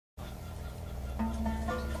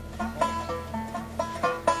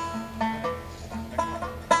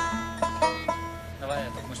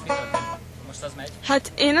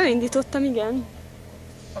Hát én elindítottam, igen.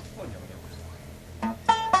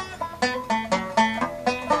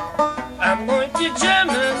 I'm going to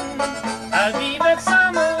German, I'll be back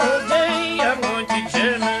some old day. I'm going to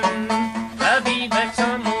German, I'll be back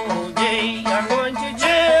some old day. I'm going to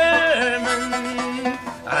German,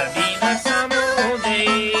 I'll be back some old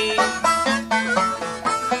day.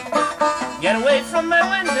 Get away from my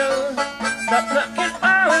window, stop knocking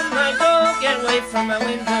on my door. Get away from my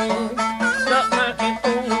window, stop knocking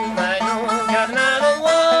on my door. Got another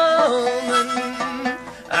woman,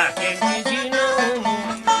 I can't use you no more.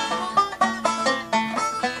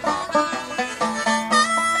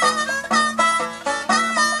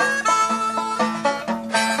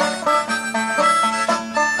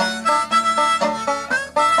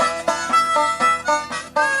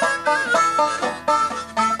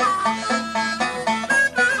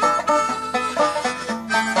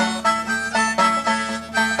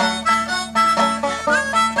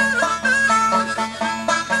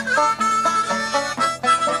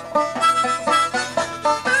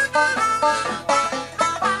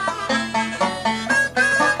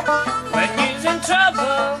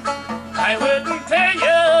 I wouldn't pay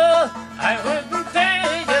you, I wouldn't pay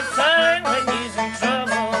you fine when you's in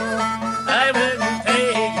trouble. I wouldn't pay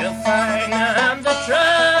you fine, I'm the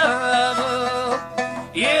trouble.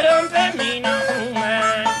 You don't pay me no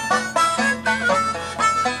mind.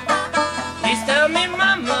 Please tell me,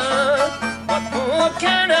 mama, what more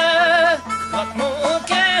can I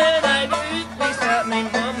do? Please tell me,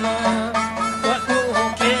 mama, what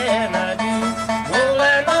more can I do? All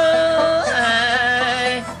I know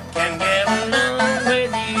I can get along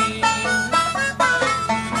with you.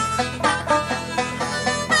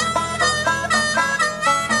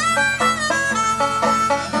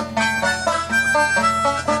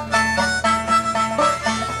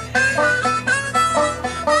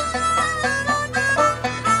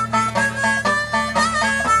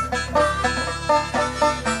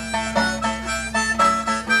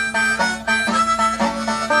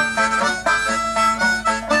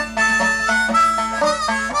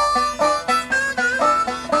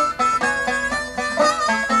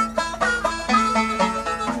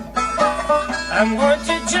 I'm going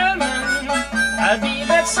to German, I'll be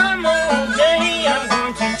back some old day. I'm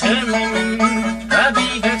going to German, I'll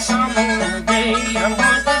be back some old day. I'm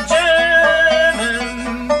going to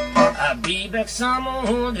German, I'll be back some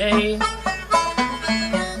old day.